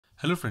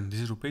Hello friend, this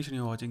is Rupesh and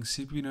you're watching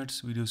CPU Nuts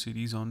video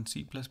series on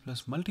C++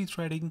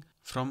 multithreading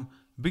from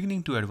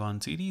beginning to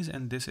advanced series,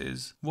 and this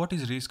is what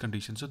is race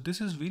condition. So this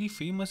is very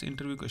famous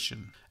interview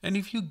question, and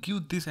if you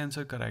give this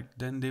answer correct,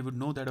 then they would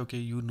know that okay,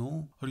 you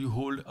know or you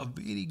hold a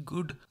very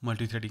good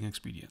multithreading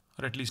experience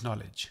or at least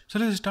knowledge. So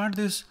let's start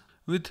this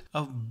with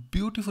a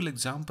beautiful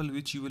example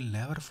which you will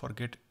never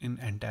forget in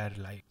entire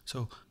life.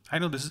 So I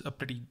know this is a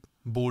pretty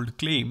bold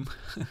claim.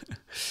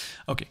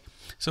 Okay,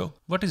 so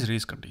what is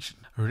race condition?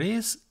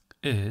 Race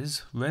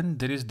is when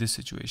there is this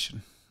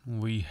situation.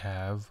 We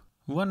have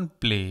one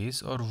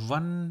place or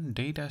one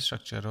data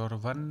structure or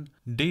one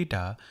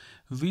data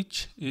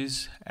which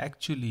is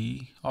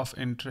actually of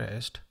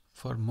interest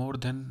for more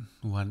than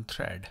one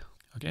thread.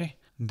 Okay,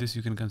 this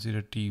you can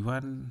consider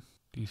T1,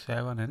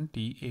 T7 and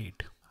T8.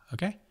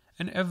 Okay,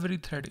 and every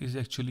thread is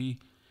actually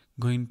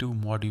going to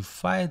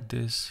modify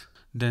this.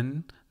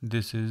 Then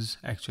this is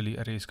actually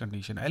a race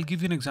condition. I'll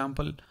give you an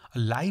example, a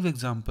live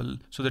example,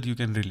 so that you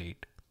can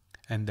relate.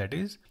 And that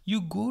is, you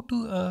go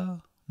to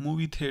a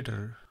movie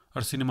theater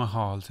or cinema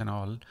halls and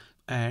all,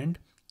 and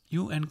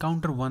you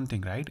encounter one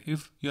thing, right?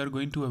 If you are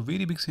going to a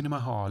very big cinema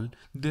hall,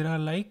 there are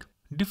like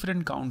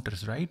different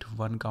counters, right?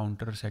 One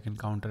counter, second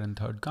counter and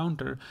third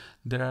counter.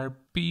 There are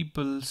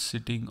people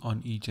sitting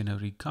on each and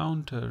every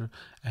counter,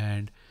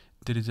 and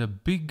there is a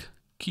big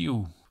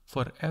queue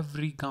for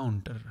every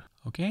counter.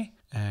 Okay,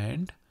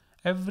 and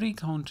every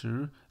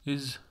counter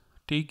is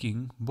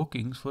taking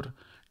bookings for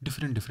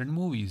different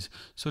movies.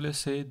 So let's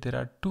say there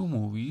are two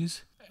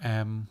movies,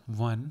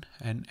 M1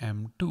 and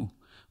M2.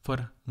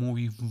 For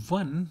movie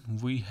 1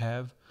 we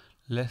have,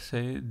 let's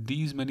say,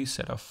 these many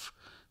set of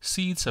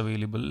seats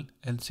available,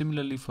 and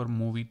similarly for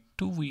movie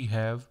 2 we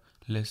have,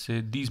 let's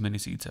say, these many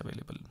seats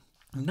available.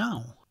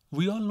 Now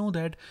we all know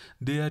that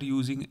they are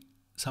using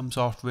some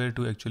software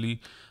to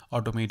actually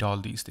automate all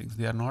these things.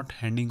 They are not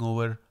handing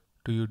over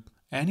to you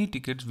any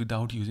tickets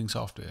without using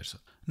software. So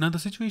now the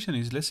situation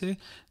is, let's say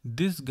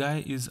this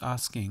guy is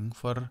asking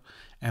for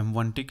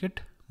M1 ticket,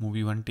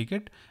 movie 1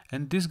 ticket,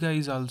 and this guy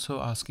is also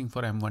asking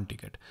for M1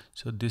 ticket.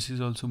 So this is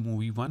also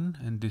movie 1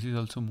 and this is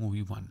also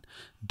movie 1.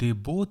 They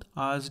both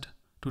asked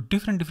to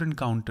different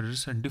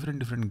counters and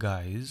different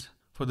guys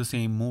for the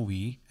same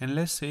movie, and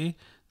let's say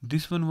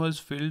this one was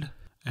filled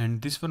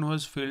and this one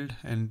was filled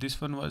and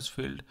this one was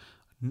filled.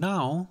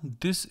 Now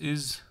this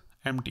is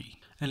empty,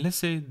 and let's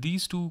say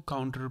these two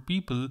counter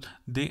people,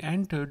 they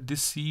entered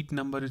this seat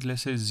number is,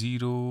 let's say,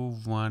 0,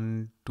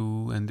 1,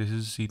 2, and this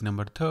is seat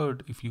number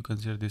 3rd. If you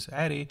consider this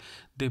array,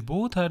 they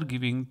both are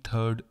giving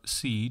 3rd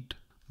seat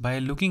by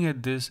looking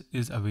at this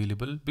is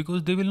available,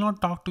 because they will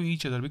not talk to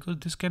each other, because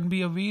this can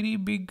be a very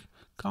big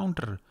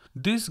counter.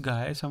 This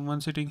guy,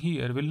 someone sitting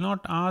here, will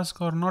not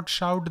ask or not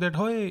shout that,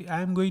 hey,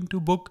 I am going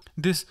to book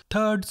this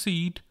 3rd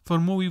seat for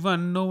movie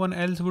 1. No one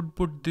else would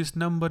put this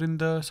number in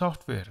the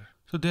software.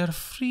 So they are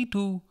free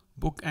to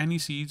book any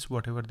seats,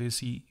 whatever they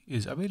see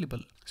is available.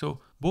 So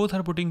both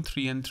are putting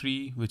 3 and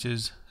 3, which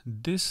is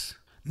this.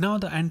 Now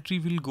the entry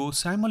will go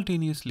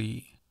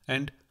simultaneously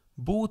and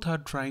both are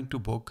trying to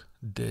book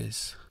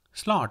this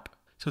slot.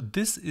 So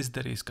this is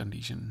the race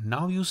condition.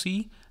 Now you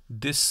see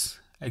this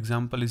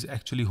example is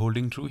actually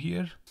holding true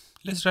here.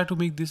 Let's try to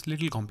make this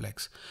little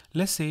complex.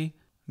 Let's say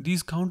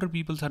these counter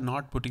peoples are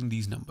not putting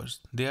these numbers.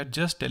 They are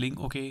just telling,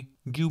 okay,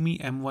 give me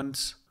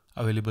M1's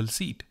available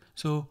seat.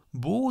 So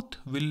both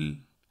will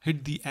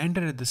hit the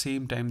enter at the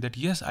same time that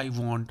yes, I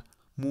want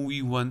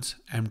movie 1's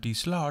empty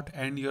slot,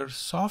 and your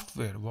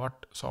software,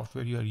 what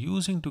software you are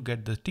using to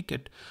get the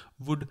ticket,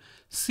 would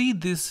see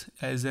this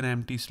as an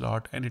empty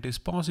slot, and it is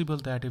possible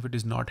that if it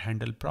is not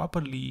handled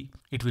properly,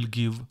 it will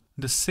give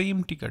the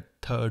same ticket,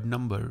 3rd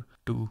number,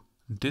 to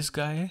this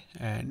guy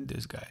and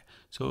this guy.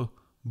 So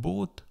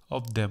both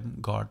of them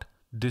got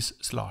this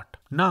slot.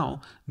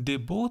 Now they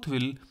both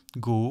will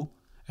go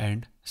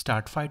and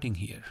start fighting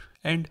here.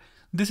 And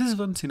this is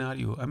one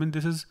scenario. I mean,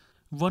 this is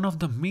one of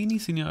the many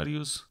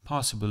scenarios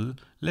possible.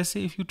 Let's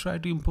say if you try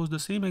to impose the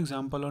same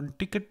example on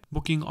ticket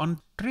booking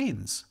on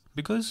trains,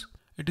 because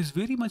it is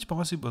very much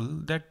possible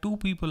that two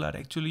people are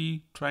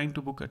actually trying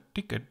to book a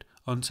ticket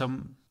on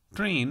some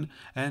train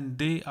and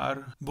they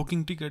are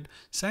booking ticket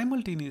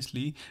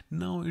simultaneously.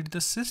 Now it's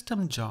the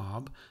system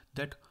job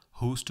that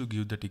who's to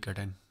give the ticket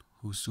and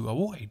who's to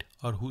avoid,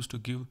 or who's to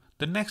give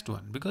the next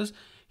one, because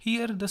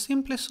here the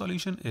simplest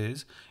solution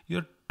is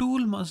your tool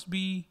must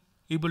be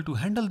able to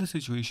handle the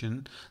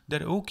situation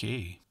that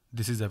okay,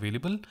 this is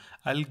available,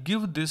 I'll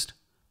give this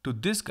to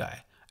this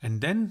guy,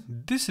 and then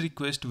this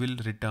request will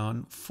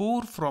return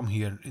 4 from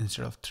here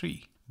instead of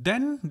 3.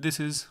 Then this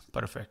is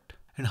perfect.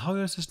 And how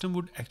your system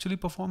would actually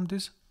perform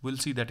this, we'll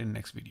see that in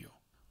next video.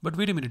 But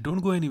wait a minute, don't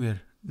go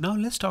anywhere. Now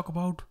let's talk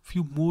about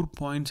few more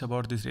points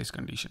about this race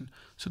condition.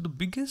 So the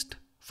biggest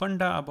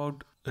funda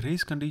about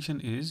race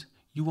condition is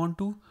you want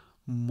to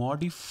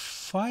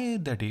modify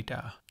the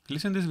data.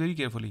 Listen this very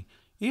carefully.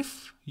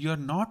 If you are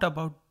not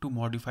about to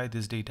modify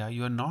this data,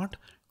 you are not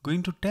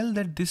going to tell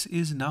that this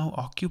is now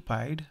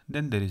occupied,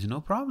 then there is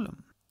no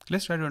problem.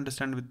 Let's try to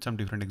understand with some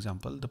different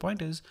example. The point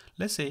is,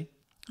 let's say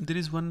there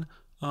is one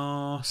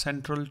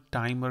central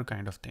timer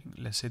kind of thing.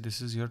 Let's say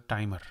this is your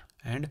timer,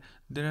 and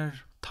there are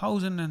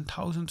thousands and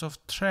thousands of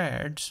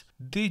threads.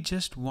 They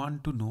just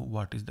want to know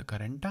what is the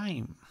current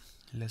time.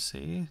 Let's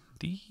say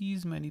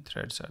these many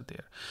threads are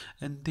there,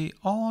 and they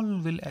all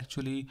will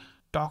actually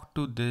talk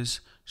to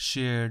this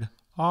shared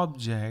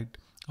object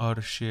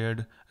or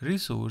shared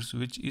resource,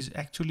 which is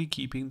actually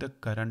keeping the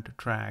current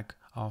track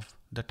of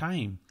the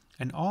time.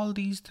 And all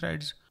these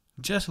threads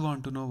just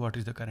want to know what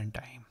is the current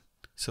time.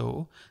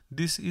 So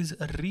this is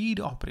a read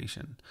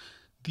operation.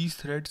 These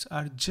threads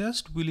are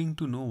just willing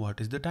to know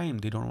what is the time.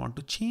 They don't want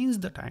to change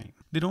the time.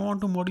 They don't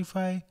want to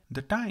modify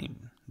the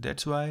time.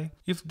 That's why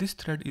if this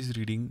thread is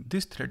reading,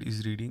 this thread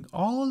is reading,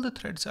 all the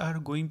threads are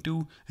going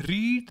to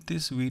read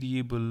this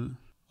variable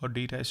or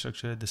data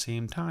structure at the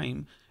same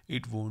time.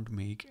 It won't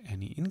make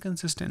any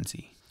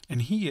inconsistency.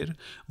 And here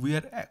we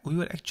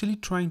were actually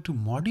trying to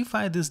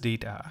modify this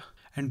data.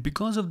 And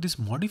because of this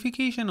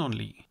modification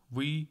only,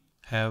 we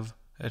have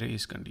a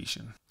race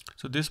condition.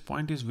 So this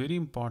point is very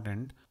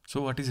important.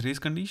 So what is race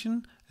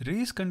condition?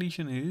 Race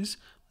condition is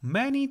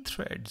many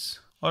threads,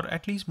 or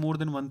at least more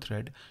than one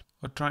thread,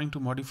 are trying to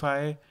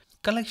modify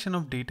collection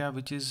of data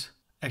which is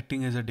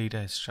acting as a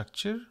data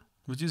structure,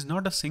 which is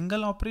not a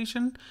single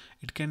operation.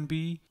 It can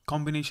be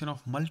combination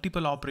of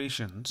multiple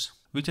operations,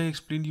 which I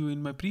explained you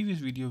in my previous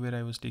video where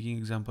I was taking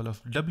example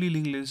of doubly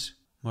linked list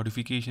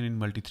modification in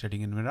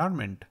multi-threading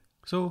environment.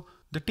 So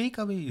the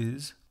takeaway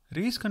is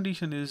race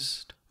condition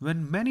is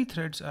when many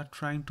threads are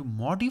trying to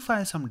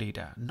modify some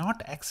data,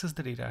 not access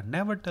the data.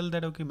 Never tell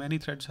that, okay, many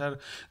threads are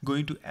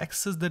going to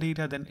access the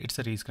data, then it's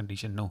a race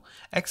condition. No,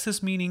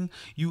 access meaning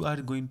you are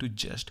going to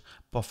just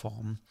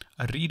perform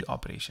a read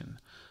operation.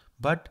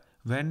 But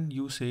when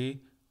you say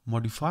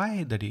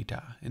modify the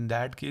data, in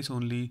that case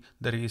only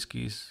the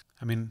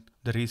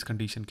race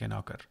condition can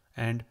occur.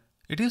 And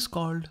it is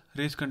called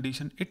race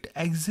condition. It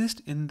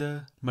exists in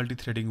the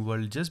multi-threading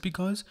world just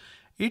because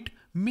it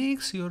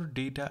makes your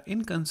data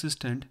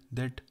inconsistent,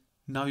 that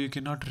now you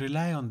cannot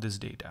rely on this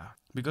data,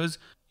 because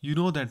you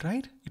know that,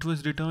 right? It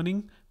was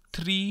returning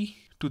 3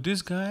 to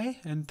this guy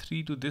and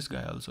 3 to this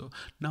guy also.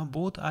 Now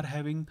both are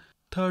having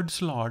third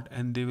slot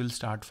and they will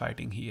start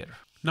fighting here.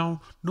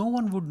 Now no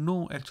one would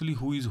know actually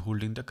who is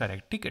holding the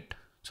correct ticket.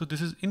 So this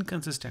is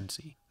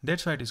inconsistency.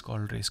 That's why it is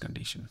called race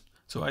condition.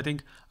 So I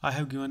think I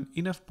have given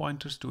enough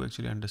pointers to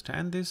actually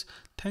understand this.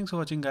 Thanks for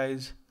watching,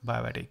 guys.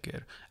 Bye bye, take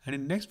care. And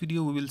in next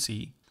video we will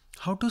see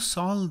how to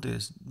solve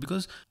this,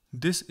 because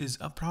this is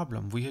a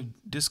problem. We have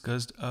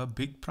discussed a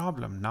big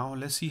problem. Now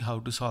let's see how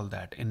to solve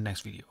that in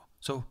next video.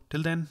 So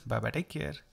till then, bye bye, take care.